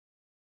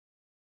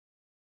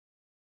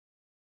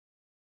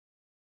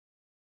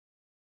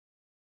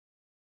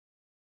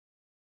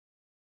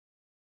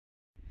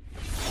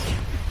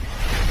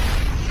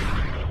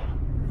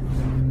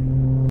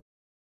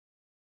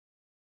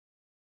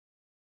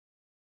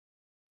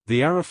The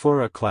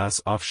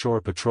Arafura-class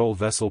offshore patrol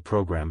vessel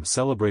program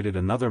celebrated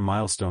another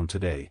milestone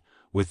today,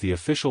 with the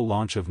official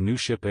launch of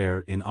NUSHIP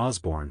Eyre in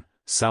Osborne,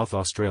 South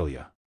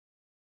Australia.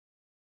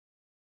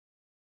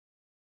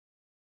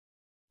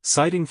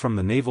 Citing from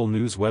the Naval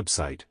News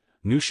website,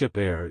 NUSHIP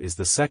Eyre is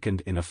the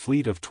second in a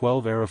fleet of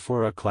 12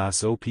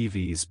 Arafura-class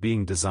OPVs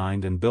being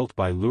designed and built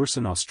by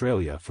Luerssen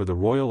Australia for the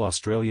Royal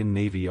Australian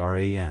Navy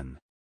RAN,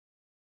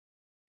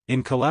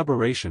 in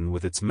collaboration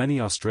with its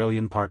many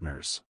Australian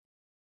partners.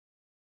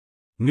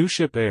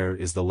 NUSHIP Eyre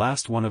is the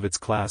last one of its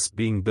class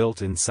being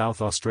built in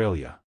South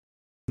Australia.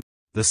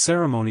 The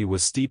ceremony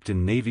was steeped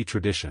in Navy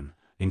tradition,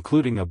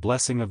 including a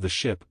blessing of the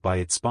ship by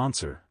its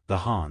sponsor, the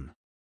Hon.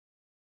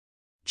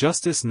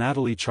 Justice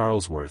Natalie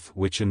Charlesworth,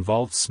 which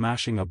involved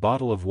smashing a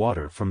bottle of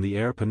water from the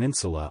Eyre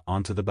Peninsula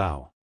onto the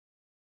bow.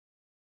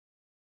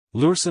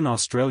 Luerssen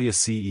Australia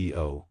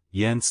CEO,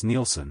 Jens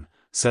Nielsen,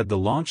 said the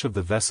launch of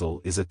the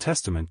vessel is a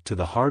testament to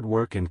the hard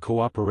work and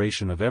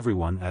cooperation of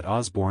everyone at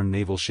Osborne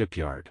Naval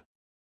Shipyard.